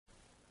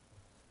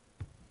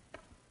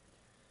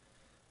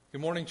Good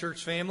morning,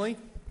 church family.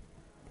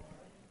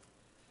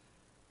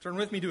 Turn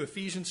with me to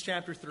Ephesians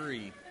chapter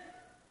 3.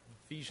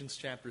 Ephesians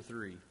chapter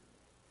 3.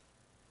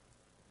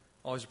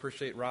 Always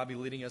appreciate Robbie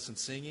leading us in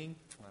singing.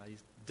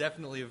 He's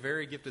definitely a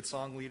very gifted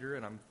song leader,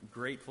 and I'm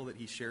grateful that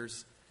he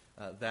shares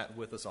that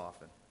with us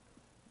often.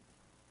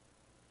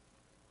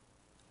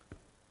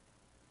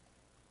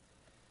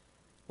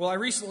 Well, I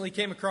recently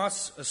came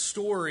across a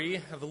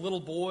story of a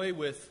little boy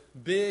with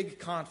big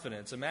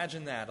confidence.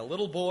 Imagine that, a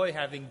little boy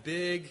having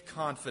big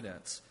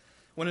confidence.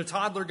 When a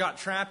toddler got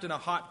trapped in a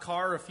hot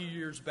car a few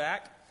years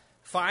back,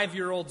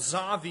 5-year-old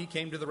Zavi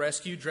came to the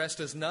rescue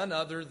dressed as none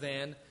other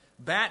than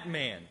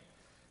Batman.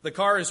 The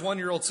car his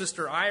 1-year-old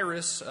sister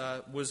Iris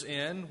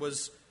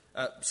was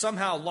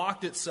somehow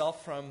locked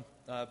itself from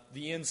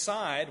the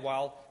inside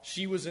while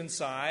she was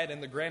inside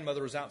and the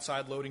grandmother was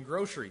outside loading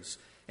groceries.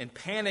 And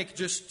panic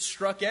just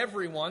struck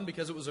everyone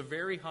because it was a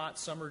very hot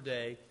summer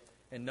day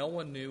and no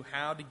one knew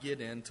how to get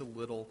into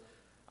little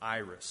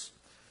Iris.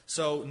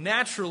 So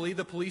naturally,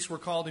 the police were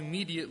called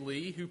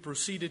immediately, who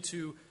proceeded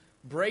to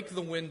break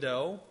the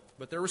window,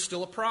 but there was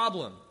still a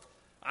problem.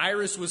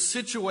 Iris was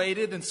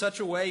situated in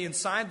such a way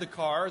inside the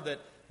car that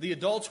the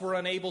adults were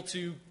unable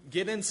to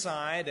get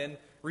inside and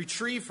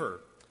retrieve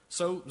her.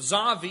 So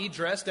Zavi,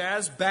 dressed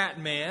as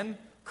Batman,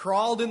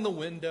 crawled in the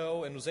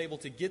window and was able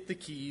to get the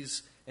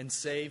keys and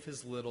save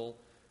his little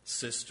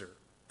sister.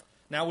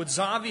 Now, would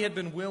Zavi have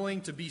been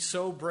willing to be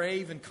so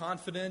brave and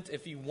confident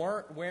if he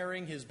weren't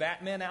wearing his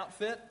Batman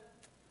outfit?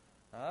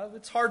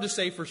 It's hard to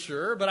say for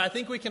sure, but I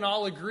think we can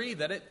all agree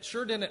that it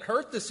sure didn't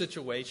hurt the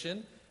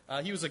situation.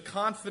 He was a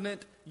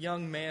confident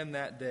young man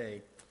that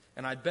day,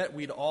 and I bet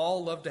we'd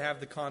all love to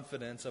have the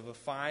confidence of a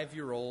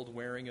 5-year-old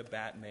wearing a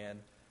Batman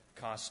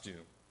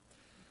costume.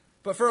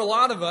 But for a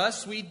lot of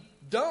us, we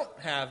don't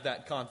have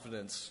that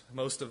confidence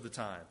most of the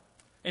time.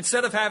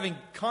 Instead of having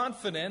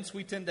confidence,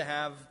 we tend to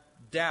have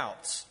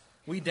doubts.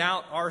 We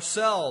doubt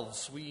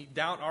ourselves. We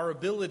doubt our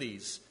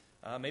abilities.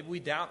 Maybe we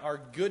doubt our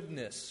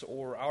goodness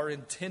or our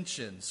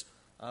intentions.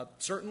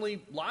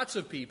 Certainly lots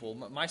of people,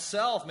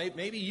 myself,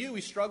 maybe you,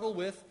 we struggle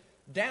with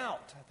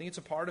doubt. I think it's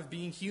a part of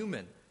being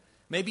human.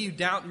 Maybe you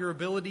doubt your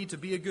ability to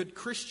be a good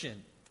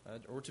Christian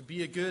or to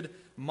be a good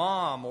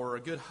mom or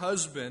a good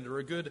husband or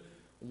a good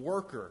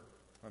worker.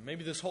 Or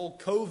maybe this whole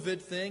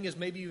COVID thing has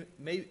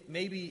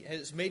maybe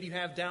has made you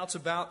have doubts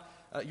about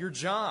your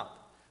job.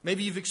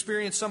 Maybe you've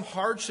experienced some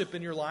hardship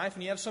in your life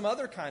and you have some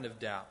other kind of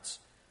doubts.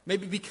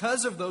 Maybe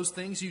because of those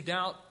things you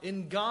doubt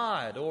in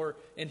God or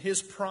in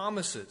His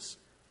promises.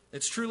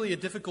 It's truly a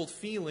difficult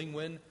feeling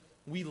when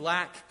we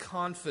lack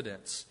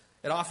confidence.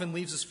 It often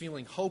leaves us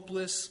feeling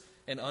hopeless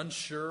and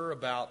unsure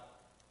about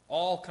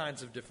all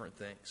kinds of different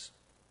things.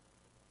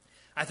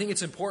 I think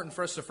it's important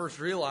for us to first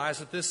realize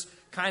that this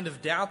kind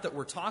of doubt that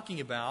we're talking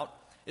about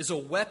is a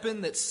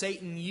weapon that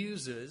Satan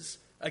uses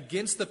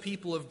against the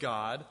people of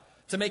God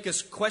to make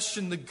us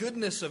question the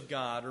goodness of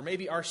God or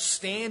maybe our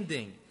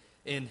standing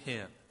in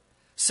Him.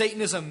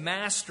 Satan is a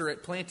master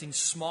at planting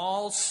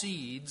small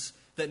seeds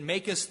that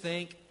make us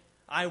think,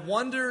 I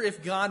wonder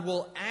if God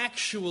will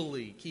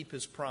actually keep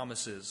His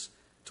promises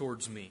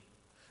towards me.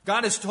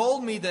 God has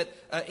told me that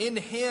in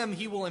Him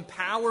He will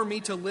empower me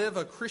to live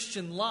a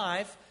Christian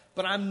life,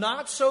 but I'm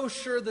not so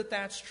sure that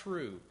that's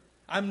true.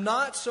 I'm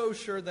not so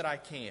sure that I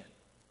can.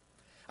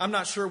 I'm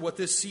not sure what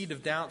this seed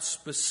of doubt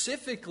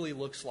specifically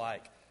looks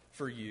like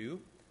for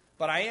you,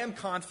 but I am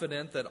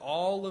confident that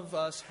all of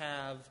us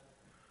have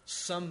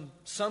some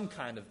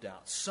kind of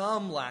doubt,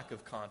 some lack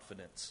of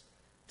confidence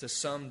to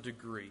some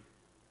degree.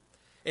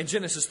 In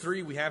Genesis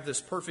 3, we have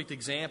this perfect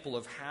example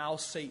of how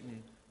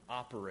Satan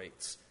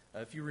operates.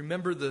 If you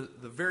remember the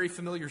very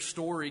familiar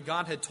story,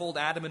 God had told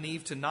Adam and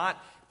Eve to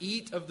not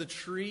eat of the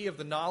tree of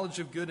the knowledge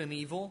of good and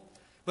evil,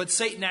 but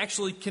Satan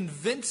actually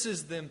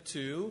convinces them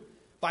to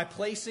by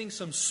placing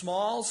some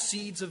small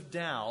seeds of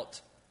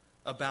doubt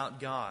about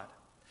God.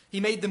 He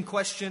made them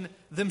question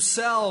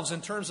themselves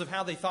in terms of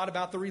how they thought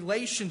about the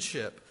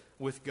relationship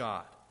with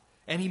God.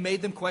 And He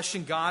made them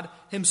question God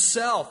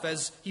Himself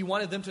as He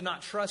wanted them to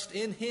not trust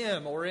in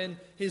Him or in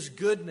His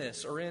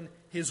goodness or in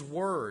His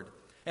Word.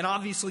 And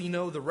obviously, you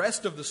know the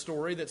rest of the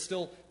story that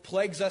still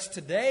plagues us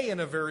today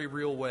in a very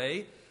real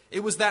way.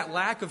 It was that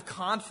lack of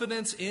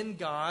confidence in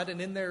God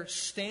and in their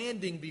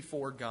standing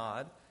before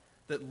God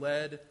that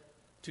led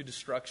to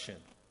destruction.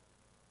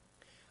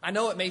 I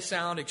know it may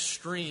sound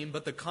extreme,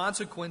 but the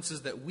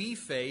consequences that we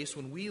face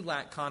when we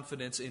lack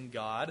confidence in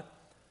God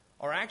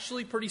are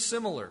actually pretty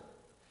similar.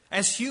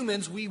 As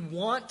humans, we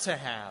want to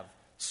have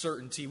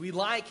certainty. We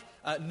like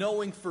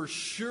knowing for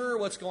sure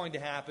what's going to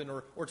happen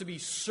or to be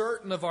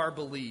certain of our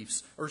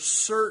beliefs or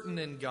certain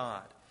in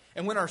God.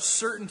 And when our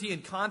certainty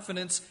and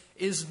confidence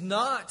is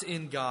not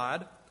in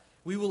God,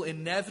 we will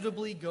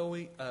inevitably go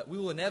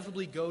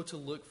to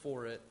look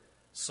for it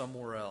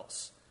somewhere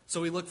else. So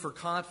we look for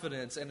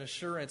confidence and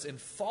assurance in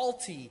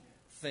faulty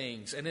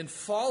things and in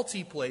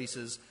faulty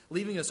places,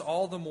 leaving us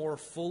all the more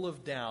full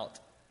of doubt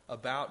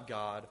about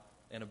God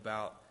and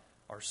about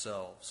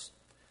ourselves.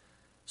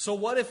 So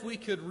what if we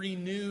could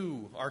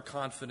renew our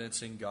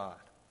confidence in God?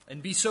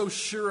 and be so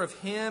sure of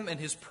Him and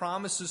His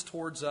promises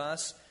towards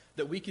us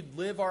that we could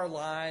live our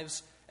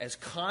lives as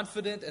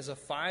confident as a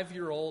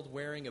 5-year-old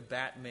wearing a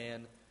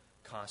Batman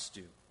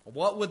costume?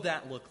 What would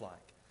that look like?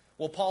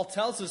 Well, Paul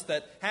tells us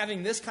that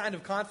having this kind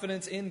of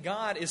confidence in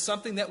God is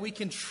something that we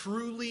can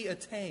truly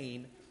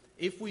attain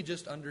if we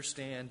just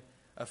understand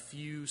a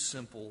few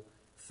simple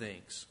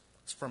things.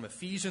 It's from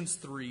Ephesians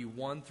 3,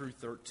 1 through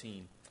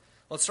 13.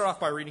 Let's start off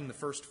by reading the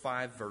first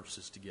 5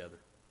 verses together.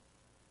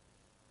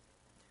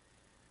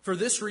 For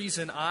this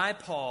reason, I,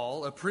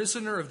 Paul, a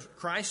prisoner of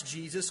Christ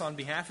Jesus on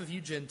behalf of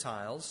you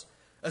Gentiles,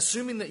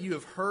 assuming that you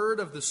have heard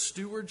of the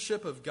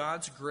stewardship of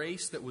God's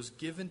grace that was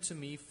given to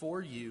me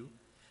for you,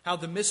 how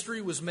the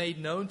mystery was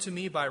made known to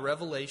me by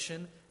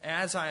revelation,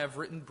 as I have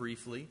written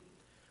briefly.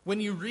 When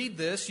you read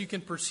this, you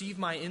can perceive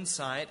my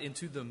insight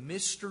into the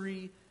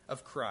mystery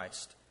of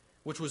Christ,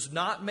 which was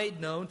not made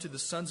known to the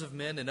sons of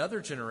men in other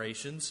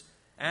generations,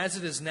 as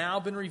it has now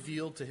been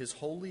revealed to His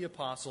holy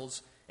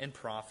apostles and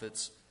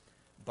prophets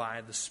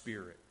by the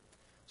Spirit.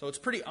 So it's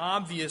pretty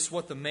obvious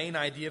what the main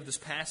idea of this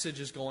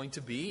passage is going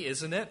to be,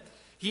 isn't it?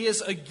 He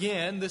is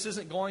again, this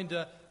isn't going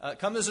to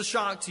come as a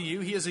shock to you,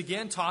 he is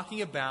again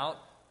talking about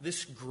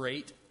this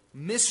great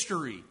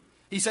mystery.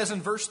 He says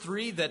in verse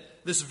 3 that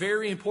this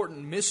very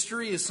important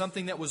mystery is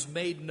something that was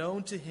made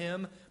known to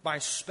him by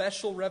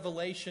special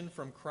revelation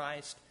from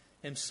Christ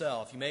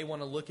Himself. You may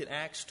want to look at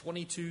Acts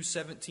 22,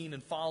 17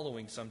 and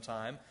following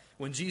sometime,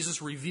 when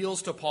Jesus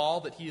reveals to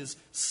Paul that He is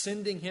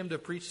sending him to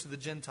preach to the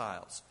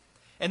Gentiles.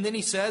 And then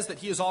he says that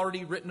he has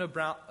already written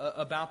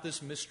about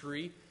this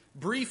mystery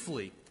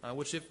briefly,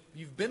 which if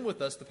you've been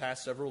with us the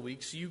past several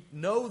weeks, you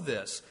know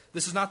this.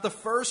 This is not the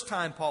first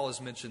time Paul has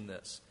mentioned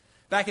this.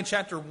 Back in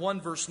chapter 1,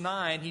 verse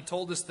 9, he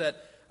told us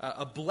that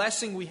a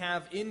blessing we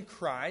have in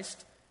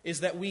Christ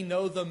is that we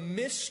know the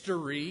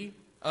mystery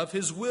of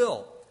His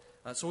will.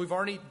 So we've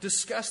already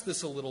discussed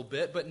this a little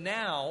bit, but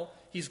now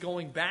he's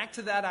going back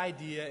to that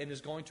idea and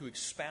is going to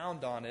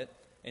expound on it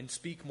and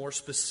speak more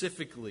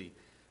specifically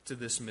to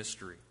this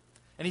mystery.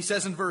 And he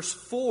says in verse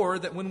 4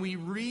 that when we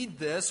read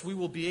this, we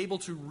will be able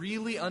to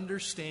really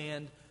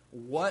understand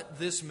what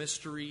this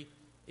mystery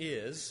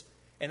is.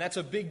 And that's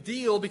a big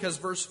deal because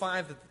verse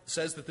 5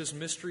 says that this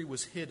mystery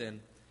was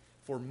hidden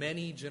for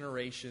many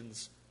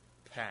generations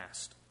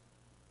past.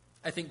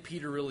 I think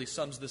Peter really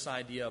sums this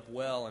idea up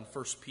well in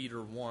 1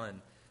 Peter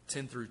 1,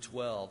 10 through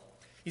 12.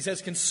 He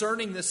says,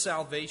 concerning this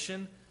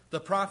salvation, the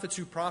prophets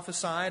who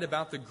prophesied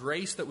about the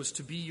grace that was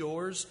to be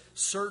yours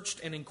searched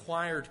and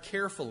inquired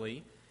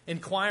carefully,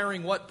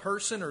 inquiring what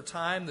person or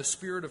time the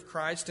Spirit of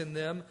Christ in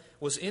them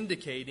was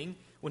indicating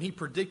when He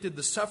predicted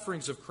the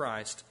sufferings of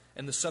Christ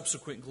and the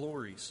subsequent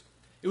glories.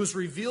 It was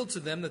revealed to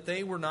them that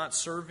they were not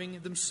serving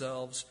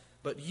themselves,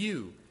 but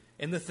you,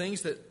 and the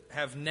things that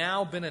have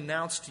now been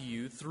announced to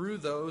you through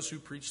those who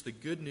preach the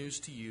good news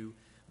to you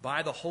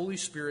by the Holy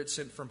Spirit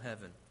sent from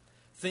heaven,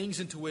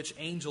 things into which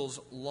angels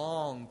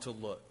long to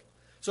look.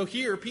 So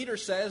here, Peter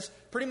says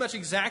pretty much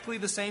exactly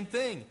the same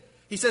thing.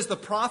 He says the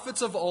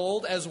prophets of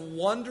old, as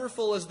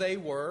wonderful as they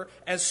were,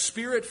 as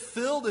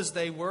Spirit-filled as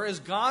they were, as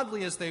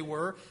godly as they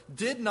were,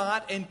 did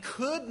not and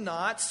could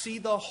not see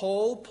the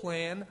whole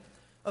plan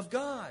of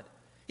God.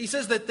 He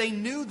says that they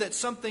knew that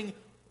something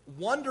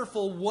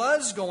wonderful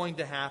was going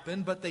to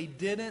happen, but they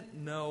didn't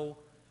know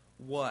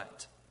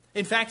what.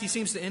 In fact, he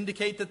seems to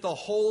indicate that the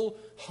whole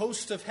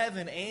host of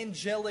heaven,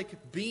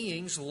 angelic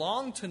beings,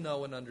 longed to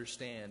know and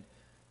understand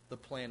the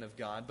plan of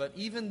God, but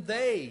even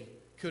they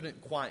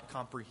couldn't quite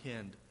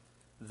comprehend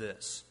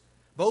this.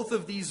 Both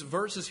of these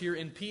verses here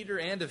in Peter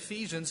and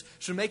Ephesians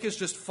should make us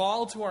just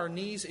fall to our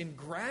knees in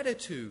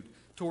gratitude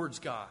towards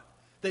God,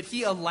 that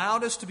He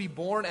allowed us to be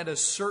born at a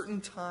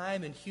certain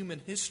time in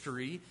human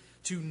history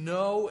to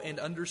know and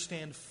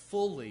understand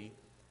fully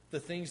the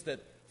things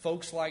that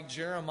folks like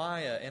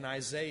Jeremiah and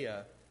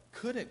Isaiah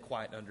couldn't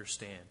quite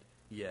understand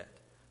yet.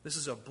 This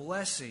is a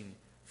blessing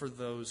for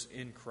those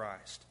in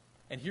Christ.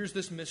 And here's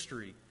this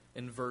mystery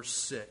in verse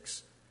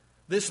 6.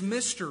 This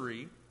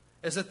mystery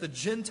is that the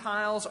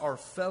Gentiles are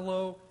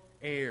fellow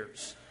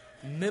heirs,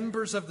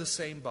 members of the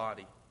same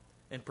body,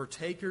 and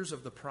partakers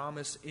of the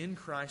promise in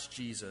Christ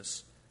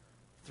Jesus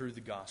through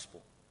the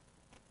gospel.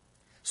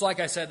 So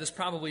like I said, this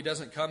probably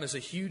doesn't come as a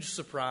huge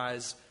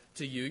surprise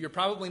to you. You're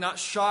probably not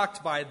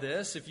shocked by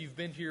this if you've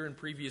been here in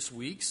previous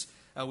weeks.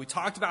 We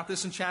talked about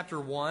this in chapter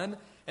 1,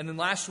 and then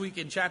last week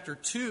in chapter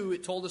 2,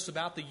 it told us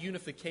about the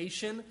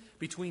unification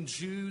between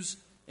Jews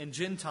and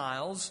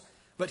Gentiles.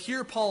 But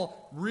here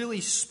Paul really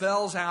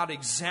spells out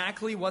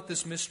exactly what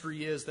this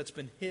mystery is that's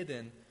been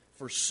hidden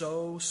for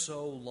so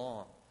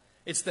long.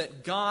 It's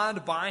that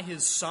God, by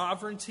His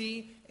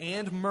sovereignty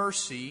and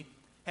mercy,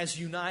 has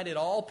united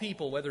all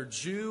people, whether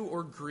Jew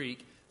or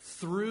Greek,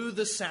 through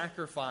the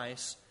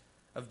sacrifice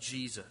of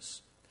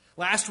Jesus.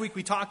 Last week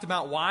we talked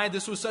about why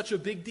this was such a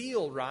big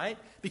deal, right?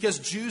 Because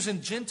Jews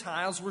and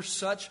Gentiles were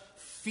such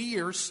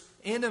fierce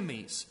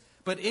enemies.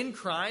 But in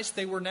Christ,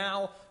 they were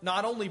now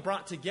not only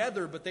brought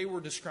together, but they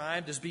were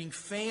described as being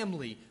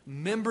family,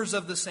 members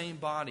of the same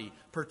body,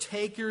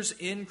 partakers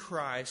in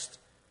Christ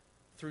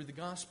through the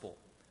gospel.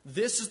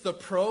 This is the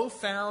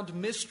profound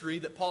mystery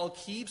that Paul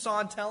keeps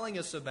on telling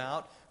us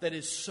about that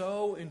is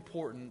so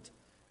important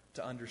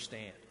to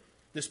understand.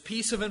 This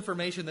piece of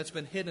information that's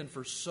been hidden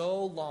for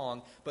so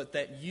long, but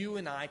that you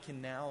and I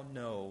can now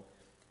know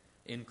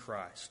in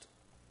Christ.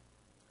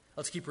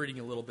 Let's keep reading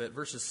a little bit,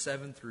 verses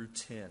 7 through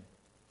 10.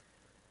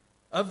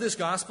 Of this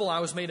gospel I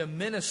was made a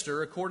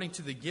minister according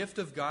to the gift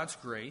of God's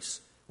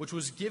grace, which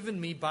was given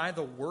me by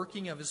the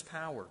working of His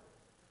power.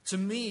 To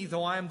me,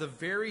 though I am the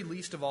very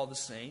least of all the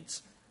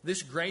saints,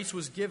 this grace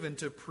was given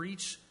to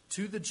preach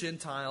to the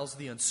Gentiles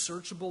the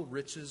unsearchable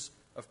riches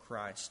of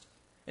Christ,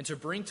 and to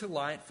bring to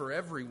light for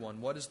everyone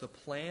what is the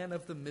plan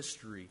of the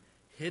mystery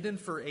hidden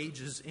for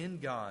ages in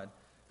God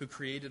who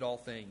created all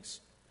things,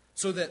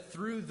 so that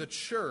through the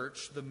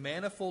church the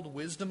manifold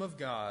wisdom of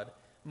God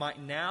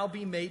might now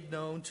be made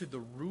known to the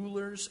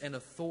rulers and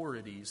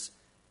authorities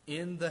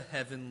in the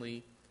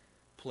heavenly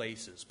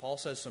places. Paul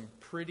says some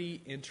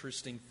pretty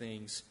interesting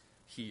things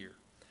here.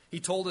 He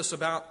told us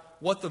about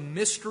what the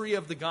mystery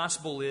of the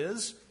gospel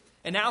is,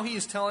 and now he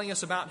is telling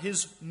us about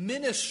his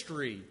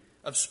ministry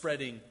of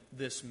spreading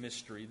this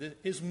mystery,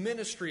 his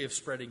ministry of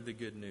spreading the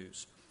good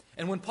news.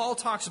 And when Paul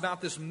talks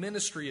about this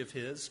ministry of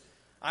his,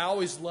 I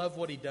always love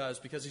what he does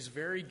because he's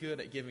very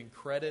good at giving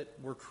credit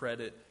where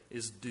credit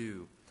is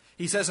due.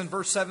 He says in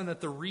verse 7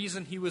 that the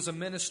reason he was a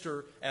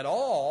minister at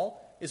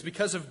all is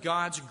because of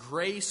God's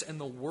grace and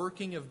the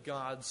working of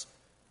God's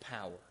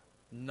power,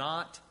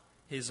 not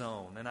his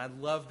own. And I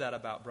love that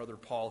about Brother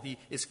Paul. He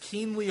is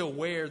keenly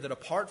aware that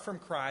apart from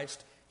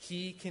Christ,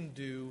 he can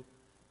do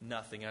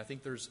nothing. And I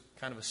think there's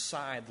kind of a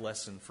side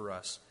lesson for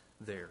us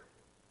there.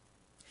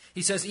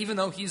 He says even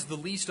though he's the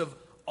least of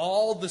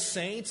all the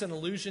saints, an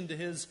allusion to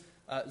his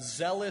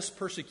zealous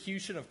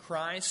persecution of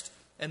Christ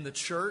and the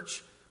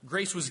church,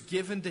 grace was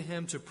given to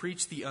him to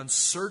preach the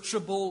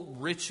unsearchable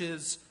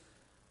riches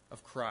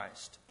of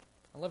Christ.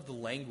 I love the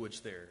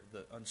language there,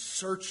 the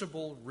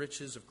unsearchable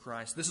riches of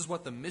Christ. This is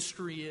what the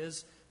mystery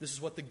is. This is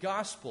what the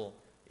gospel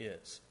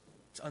is.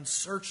 It's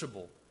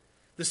unsearchable.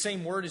 The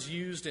same word is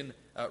used in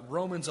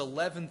Romans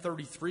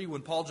 11:33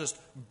 when Paul just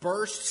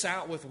bursts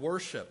out with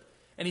worship.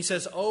 And he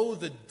says, "Oh,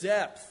 the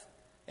depth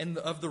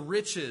of the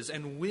riches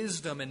and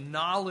wisdom and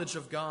knowledge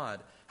of God.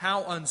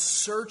 How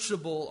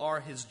unsearchable are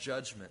His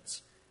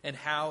judgments and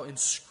how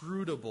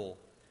inscrutable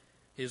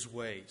His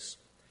ways."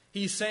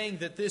 He's saying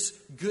that this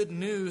good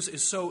news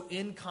is so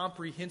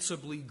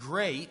incomprehensibly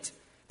great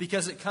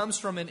because it comes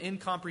from an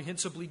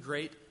incomprehensibly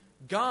great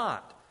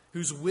God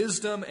whose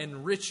wisdom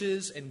and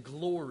riches and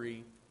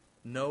glory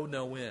know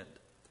no end.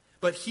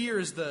 But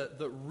here's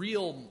the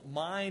real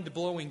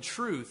mind-blowing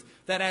truth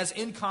that as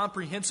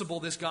incomprehensible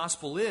this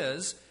gospel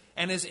is,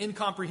 and as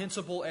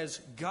incomprehensible as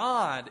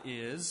God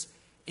is,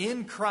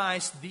 in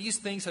Christ these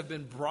things have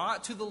been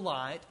brought to the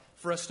light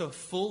for us to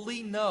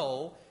fully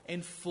know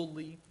and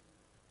fully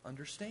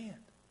understand.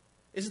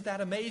 Isn't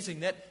that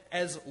amazing that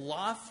as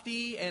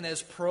lofty and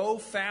as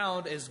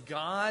profound as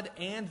God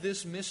and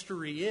this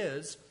mystery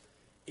is,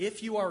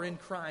 if you are in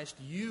Christ,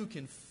 you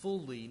can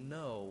fully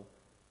know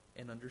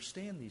and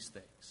understand these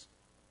things.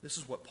 This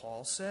is what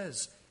Paul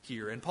says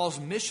here. And Paul's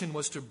mission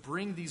was to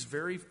bring these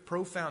very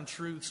profound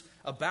truths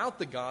about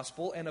the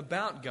gospel and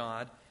about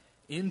God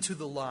into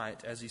the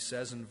light, as he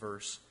says in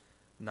verse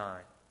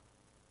 9.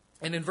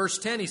 And in verse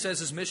 10, he says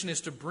his mission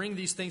is to bring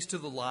these things to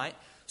the light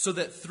so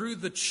that through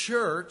the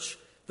church,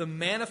 the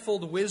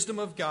manifold wisdom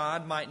of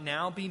God might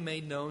now be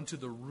made known to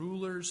the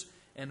rulers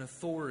and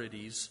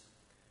authorities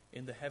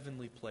in the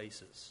heavenly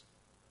places.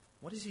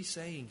 What is he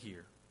saying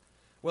here?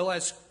 Well,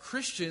 as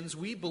Christians,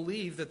 we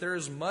believe that there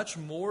is much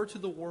more to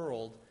the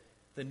world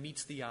than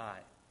meets the eye.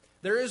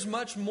 There is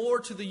much more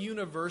to the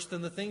universe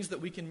than the things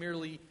that we can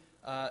merely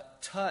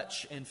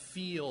touch and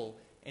feel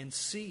and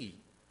see,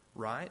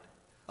 right?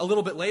 A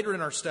little bit later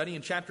in our study,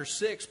 in chapter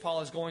 6,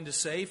 Paul is going to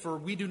say, "For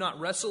we do not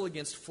wrestle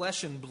against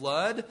flesh and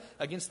blood,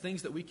 against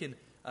things that we can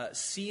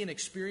see and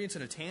experience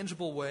in a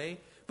tangible way,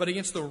 but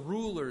against the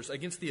rulers,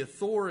 against the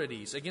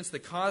authorities, against the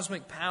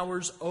cosmic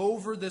powers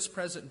over this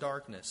present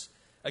darkness,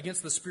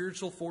 against the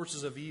spiritual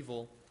forces of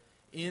evil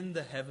in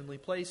the heavenly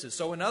places."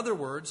 So in other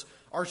words,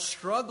 our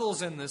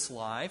struggles in this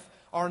life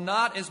are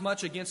not as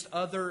much against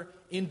other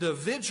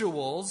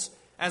individuals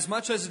as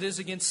much as it is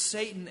against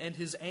Satan and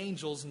his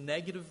angels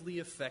negatively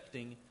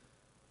affecting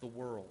the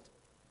world.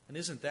 And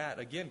isn't that,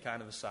 again,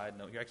 kind of a side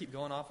note here? I keep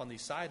going off on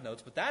these side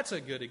notes, but that's a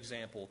good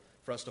example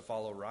for us to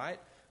follow, right?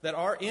 That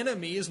our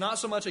enemy is not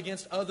so much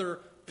against other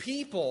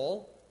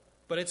people,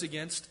 but it's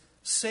against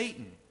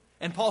Satan.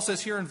 And Paul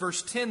says here in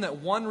verse 10 that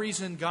one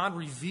reason God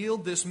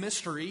revealed this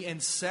mystery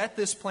and set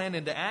this plan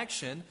into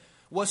action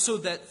was so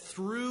that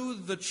through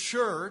the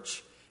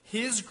church,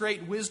 His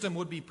great wisdom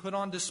would be put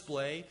on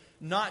display,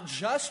 not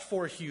just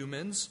for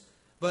humans,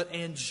 but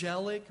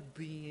angelic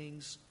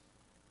beings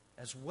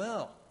as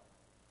well.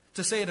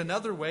 To say it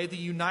another way, the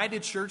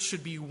united church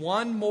should be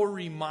one more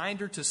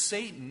reminder to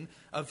Satan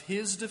of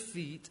his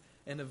defeat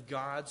and of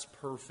God's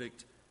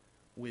perfect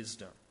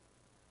wisdom.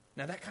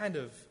 Now that kind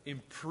of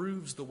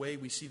improves the way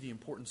we see the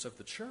importance of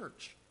the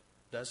church,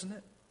 doesn't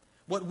it?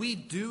 What we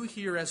do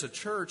here as a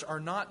church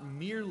are not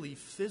merely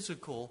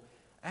physical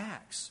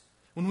acts.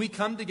 When we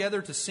come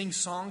together to sing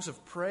songs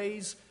of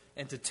praise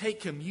and to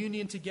take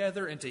communion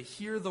together and to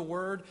hear the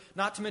Word,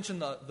 not to mention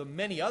the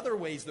many other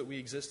ways that we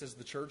exist as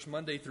the church,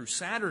 Monday through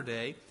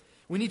Saturday,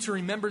 we need to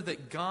remember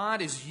that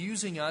God is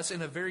using us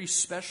in a very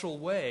special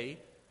way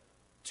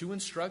to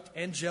instruct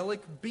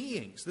angelic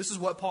beings. This is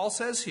what Paul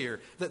says here,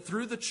 that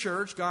through the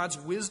church, God's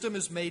wisdom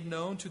is made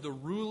known to the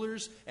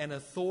rulers and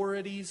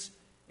authorities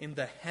in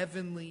the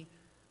heavenly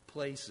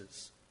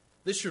places.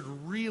 This should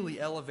really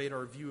elevate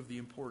our view of the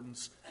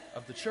importance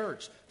of the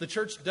church. The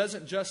church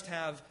doesn't just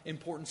have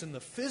importance in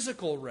the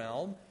physical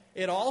realm,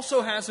 it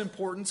also has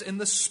importance in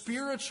the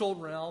spiritual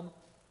realm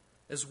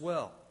as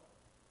well.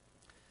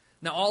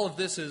 Now, all of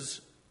this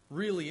is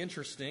really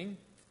interesting,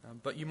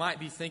 but you might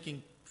be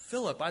thinking,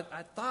 Philip,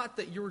 I thought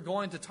that you were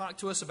going to talk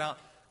to us about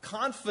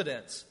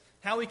confidence,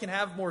 how we can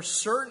have more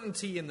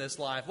certainty in this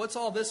life. What's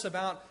all this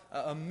about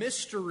a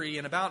mystery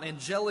and about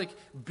angelic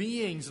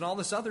beings and all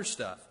this other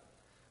stuff?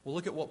 Well,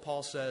 look at what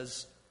Paul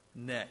says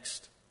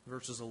next,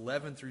 verses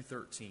 11 through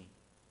 13.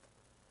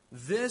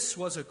 This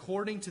was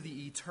according to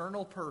the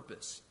eternal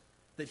purpose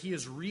that he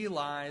has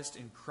realized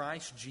in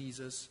Christ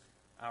Jesus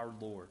our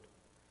Lord,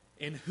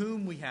 in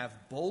whom we have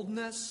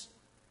boldness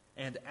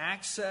and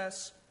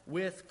access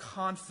with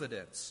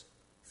confidence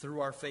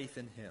through our faith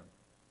in him.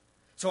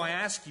 So I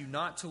ask you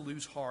not to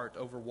lose heart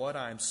over what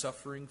I am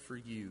suffering for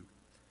you,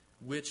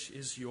 which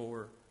is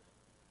your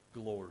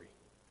glory.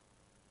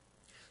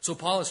 So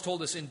Paul has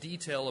told us in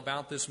detail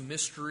about this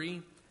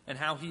mystery and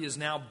how he is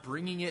now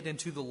bringing it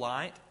into the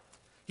light.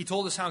 He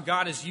told us how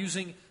God is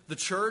using the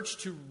church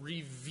to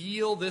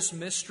reveal this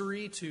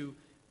mystery to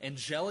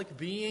angelic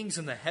beings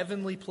in the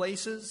heavenly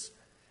places.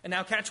 And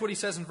now catch what he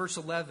says in verse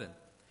 11.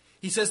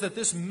 He says that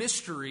this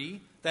mystery,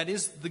 that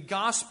is the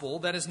gospel,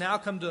 that has now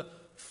come to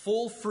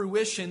full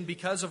fruition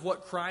because of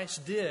what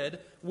Christ did,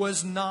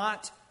 was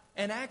not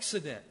an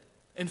accident.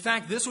 In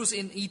fact, this was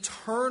an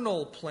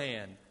eternal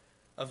plan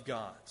of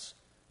God's.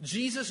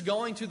 Jesus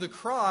going to the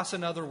cross,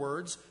 in other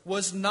words,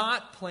 was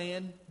not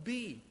plan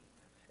B.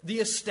 The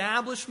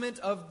establishment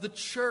of the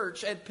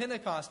church at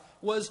Pentecost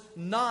was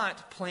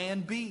not plan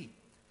B.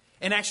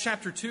 In Acts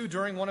chapter 2,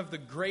 during one of the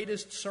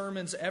greatest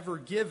sermons ever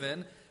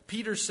given,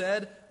 Peter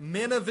said,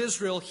 "Men of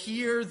Israel,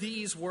 hear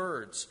these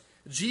words.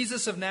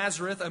 Jesus of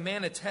Nazareth, a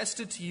man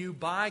attested to you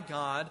by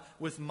God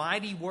with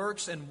mighty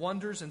works and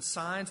wonders and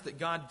signs that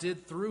God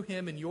did through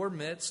him in your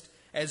midst,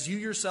 as you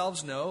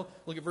yourselves know."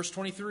 Look at verse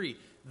 23.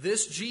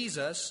 "This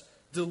Jesus,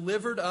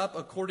 delivered up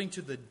according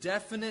to the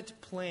definite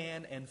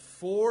plan and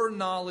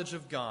foreknowledge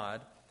of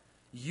God,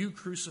 you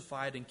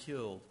crucified and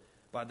killed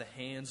by the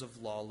hands of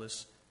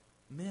lawless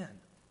men."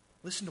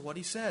 Listen to what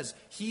he says.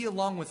 He,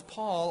 along with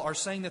Paul, are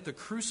saying that the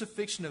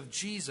crucifixion of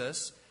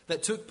Jesus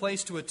that took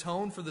place to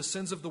atone for the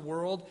sins of the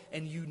world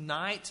and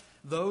unite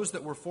those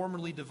that were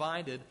formerly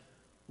divided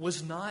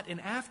was not an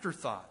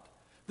afterthought.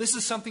 This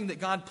is something that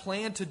God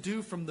planned to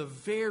do from the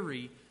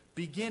very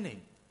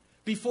beginning.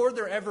 Before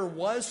there ever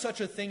was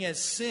such a thing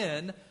as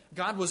sin,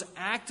 God was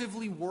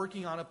actively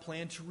working on a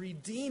plan to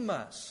redeem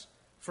us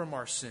from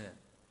our sin.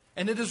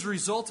 And it is a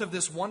result of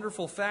this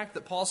wonderful fact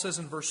that Paul says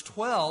in verse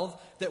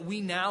 12 that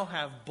we now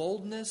have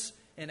boldness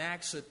and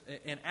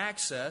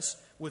access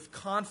with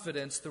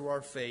confidence through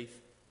our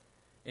faith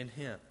in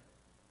him.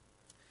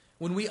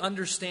 When we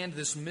understand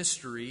this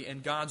mystery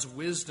and God's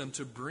wisdom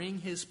to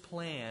bring his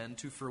plan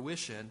to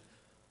fruition,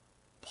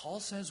 Paul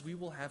says we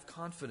will have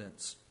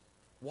confidence.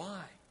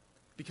 Why?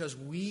 Because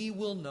we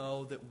will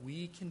know that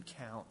we can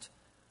count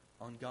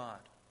on God.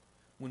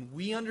 When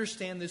we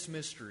understand this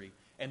mystery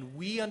and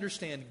we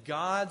understand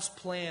God's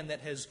plan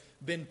that has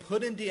been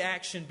put into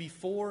action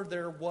before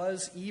there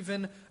was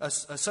even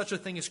such a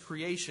thing as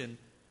creation,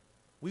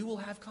 we will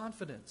have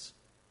confidence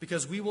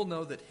because we will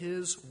know that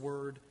his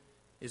word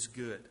is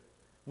good.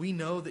 We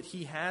know that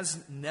he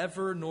has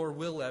never nor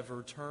will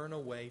ever turn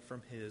away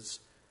from his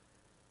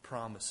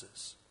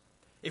promises.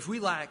 If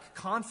we lack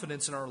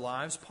confidence in our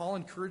lives, Paul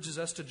encourages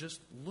us to just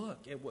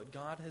look at what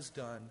God has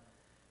done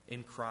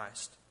in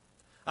Christ.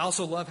 I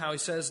also love how he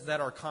says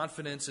that our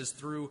confidence is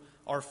through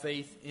our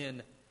faith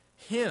in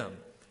him.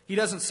 He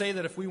doesn't say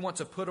that if we want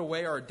to put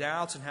away our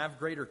doubts and have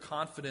greater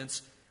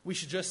confidence, we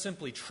should just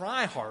simply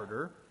try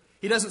harder.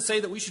 He doesn't say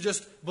that we should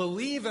just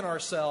believe in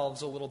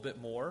ourselves a little bit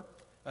more.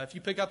 If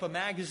you pick up a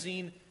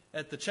magazine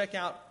at the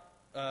checkout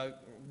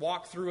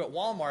walk-through at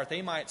Walmart,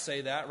 they might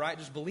say that, right?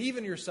 Just believe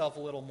in yourself a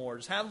little more.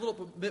 Just have a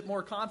little bit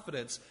more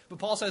confidence. But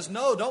Paul says,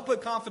 no, don't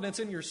put confidence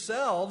in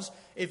yourselves.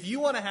 If you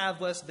want to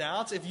have less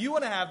doubts, if you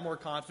want to have more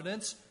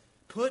confidence,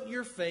 put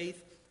your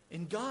faith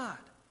in God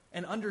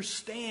and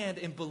understand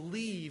and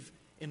believe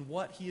in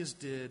what he has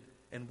did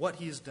and what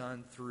he has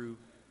done through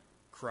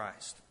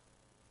Christ.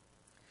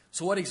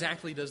 So what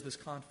exactly does this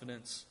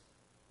confidence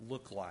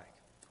look like?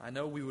 I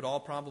know we would all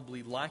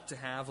probably like to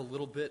have a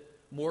little bit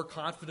more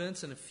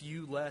confidence and a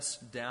few less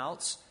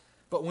doubts.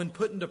 But when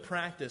put into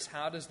practice,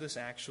 how does this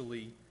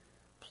actually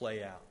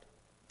play out?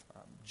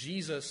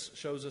 Jesus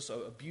shows us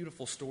a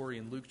beautiful story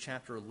in Luke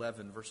chapter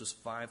 11, verses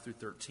 5 through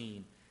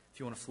 13. If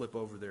you want to flip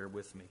over there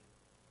with me.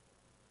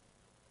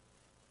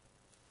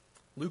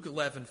 Luke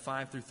 11,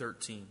 5 through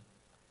 13.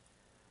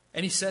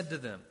 And he said to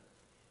them,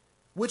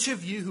 "Which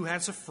of you who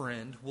has a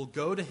friend will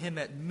go to him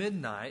at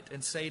midnight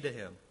and say to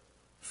him,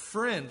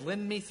 'Friend,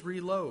 lend me 3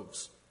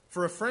 loaves,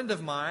 for a friend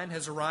of mine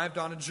has arrived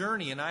on a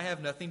journey, and I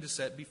have nothing to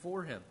set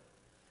before him?'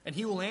 And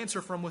he will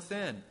answer from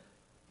within,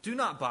 'Do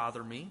not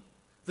bother me.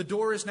 The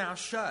door is now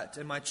shut,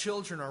 and my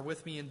children are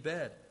with me in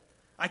bed.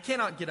 I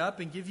cannot get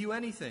up and give you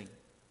anything.'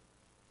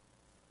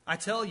 I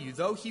tell you,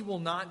 though he will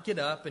not get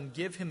up and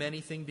give him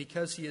anything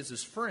because he is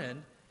his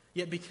friend,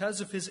 yet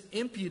because of his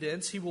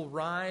impudence he will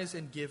rise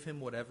and give him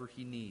whatever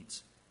he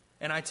needs.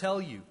 And I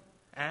tell you,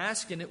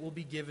 ask and it will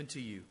be given to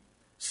you.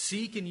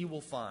 Seek and you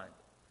will find.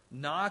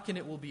 Knock and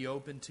it will be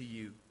opened to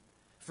you.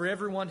 For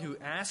everyone who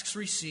asks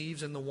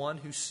receives, and the one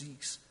who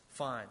seeks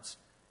finds.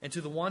 And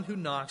to the one who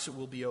knocks it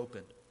will be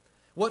opened.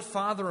 What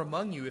father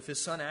among you, if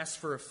his son asks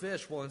for a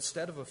fish, will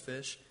instead of a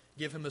fish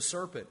give him a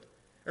serpent?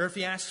 Or if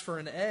he asks for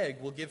an egg,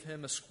 will give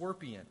him a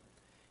scorpion?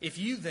 If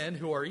you then,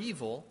 who are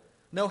evil,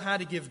 know how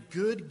to give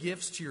good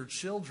gifts to your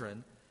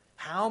children,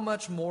 how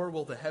much more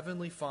will the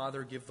Heavenly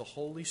Father give the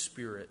Holy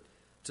Spirit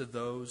to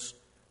those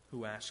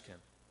who ask him?"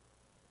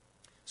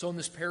 So in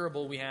this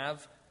parable, we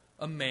have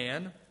a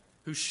man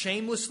who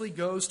shamelessly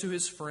goes to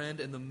his friend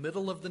in the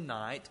middle of the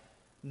night,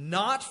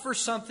 not for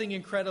something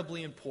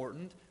incredibly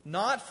important,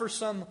 not for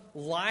some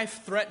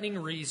life-threatening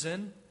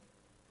reason,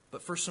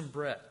 but for some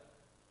bread.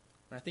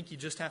 And I think you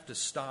just have to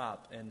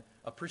stop and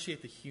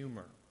appreciate the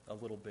humor a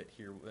little bit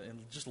here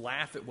and just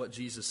laugh at what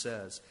Jesus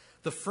says.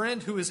 The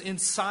friend who is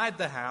inside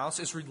the house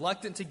is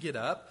reluctant to get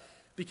up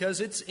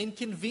because it's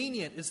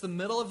inconvenient. It's the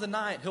middle of the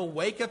night. He'll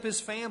wake up his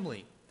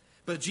family.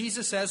 But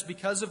Jesus says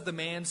because of the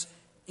man's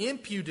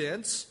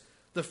impudence,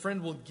 the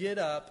friend will get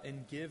up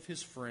and give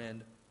his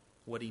friend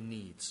what he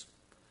needs.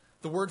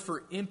 The word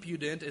for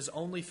impudent is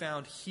only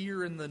found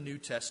here in the New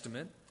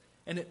Testament,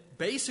 and it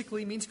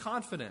basically means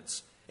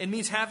confidence. It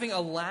means having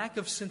a lack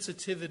of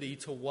sensitivity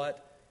to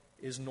what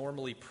is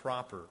normally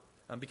proper.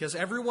 Because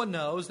everyone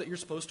knows that you're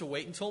supposed to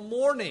wait until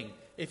morning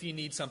if you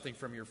need something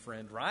from your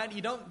friend, right?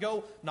 You don't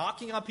go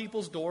knocking on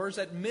people's doors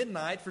at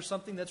midnight for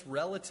something that's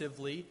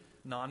relatively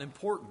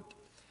non-important.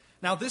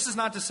 Now, this is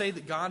not to say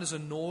that God is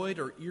annoyed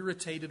or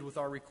irritated with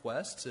our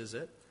requests, is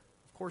it?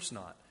 Of course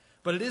not.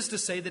 But it is to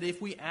say that if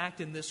we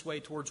act in this way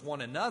towards one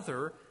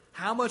another,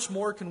 how much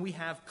more can we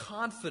have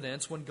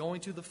confidence when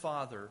going to the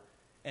Father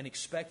and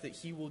expect that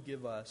He will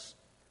give us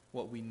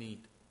what we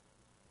need?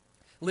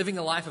 Living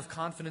a life of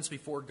confidence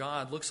before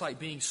God looks like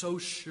being so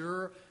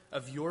sure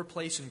of your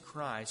place in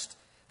Christ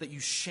that you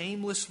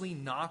shamelessly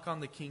knock on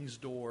the King's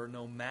door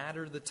no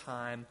matter the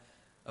time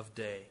of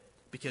day,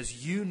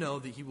 because you know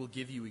that He will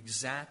give you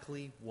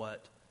exactly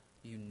what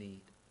you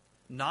need.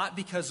 Not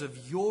because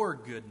of your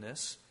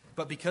goodness,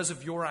 but because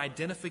of your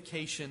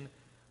identification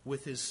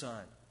with His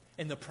Son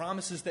and the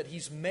promises that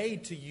He's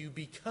made to you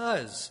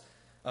because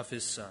of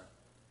His Son.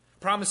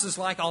 Promises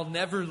like, "I'll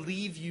never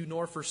leave you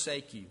nor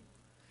forsake you."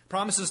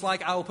 Promises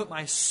like, "I will put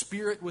my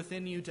Spirit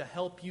within you to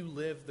help you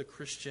live the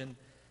Christian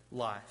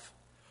life."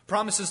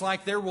 Promises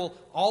like, "There will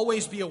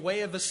always be a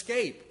way of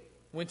escape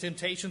when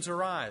temptations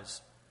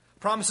arise."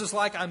 Promises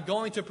like, "I'm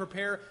going to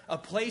prepare a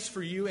place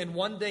for you, and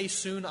one day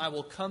soon I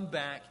will come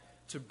back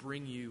to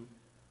bring you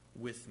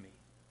with me."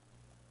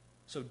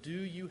 So do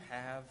you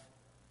have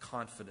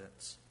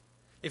confidence?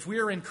 If we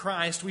are in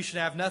Christ, we should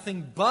have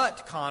nothing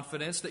but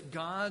confidence that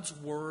God's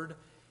Word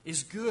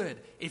is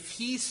good. If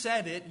He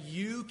said it,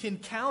 you can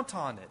count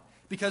on it.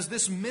 Because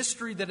this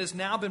mystery that has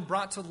now been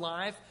brought to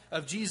life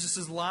of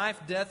Jesus' life,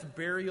 death,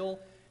 burial,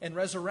 and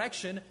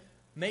resurrection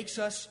makes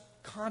us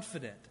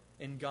confident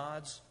in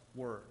God's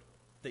Word,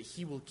 that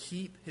He will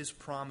keep His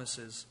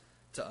promises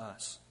to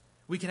us.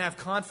 We can have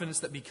confidence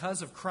that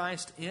because of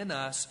Christ in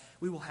us,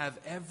 we will have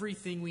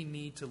everything we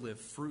need to live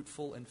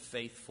fruitful and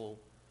faithful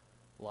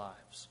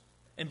lives.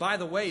 And by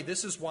the way,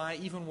 this is why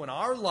even when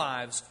our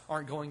lives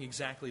aren't going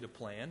exactly to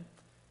plan,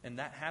 and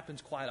that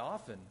happens quite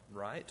often,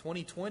 right?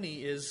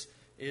 2020 is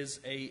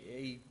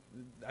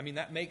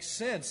that makes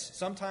sense.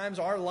 Sometimes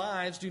our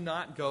lives do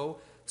not go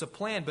to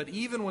plan. But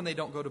even when they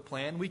don't go to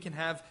plan, we can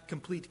have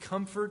complete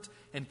comfort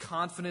and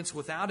confidence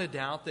without a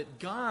doubt that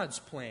God's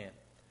plan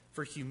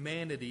for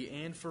humanity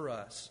and for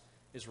us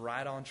is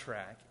right on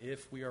track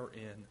if we are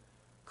in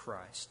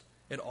Christ.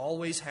 It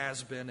always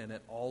has been and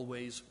it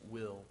always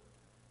will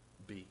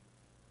be.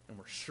 And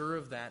we're sure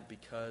of that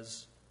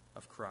because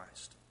of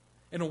Christ.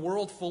 In a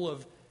world full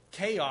of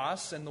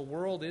chaos, and the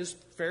world is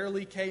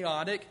fairly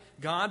chaotic,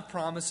 God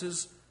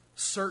promises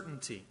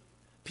certainty.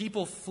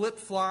 People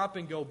flip-flop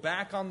and go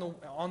back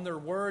on their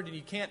word, and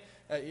you can't.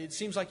 It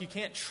seems like you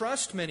can't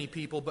trust many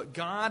people, but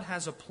God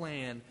has a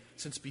plan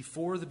since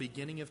before the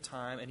beginning of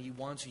time, and He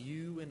wants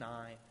you and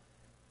I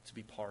to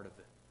be part of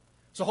it.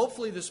 So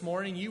hopefully this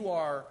morning you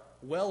are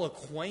well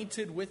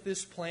acquainted with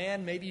this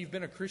plan. Maybe you've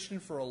been a Christian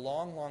for a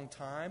long, long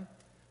time,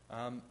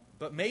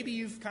 but maybe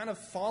you've kind of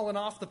fallen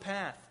off the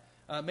path.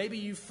 Maybe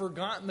you've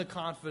forgotten the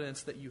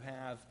confidence that you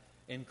have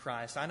in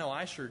Christ. I know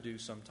I sure do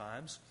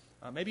sometimes.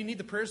 Maybe you need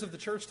the prayers of the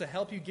church to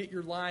help you get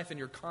your life and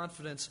your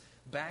confidence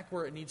back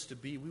where it needs to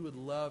be. We would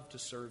love to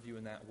serve you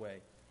in that way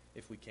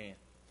if we can.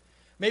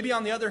 Maybe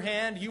on the other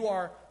hand, you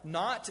are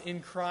not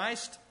in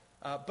Christ,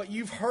 but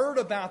you've heard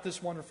about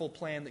this wonderful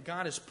plan that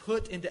God has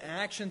put into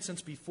action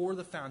since before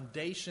the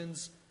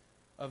foundations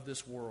of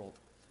this world.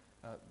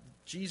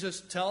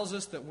 Jesus tells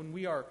us that when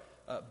we are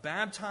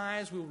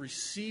baptized, we will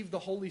receive the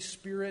Holy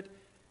Spirit,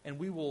 and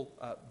we will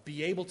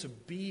be able to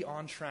be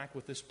on track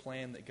with this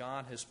plan that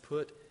God has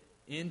put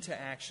into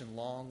action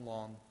long,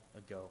 long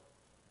ago.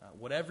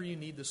 Whatever you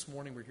need this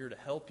morning, we're here to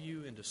help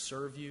you and to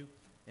serve you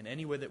in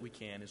any way that we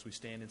can as we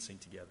stand and sing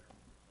together.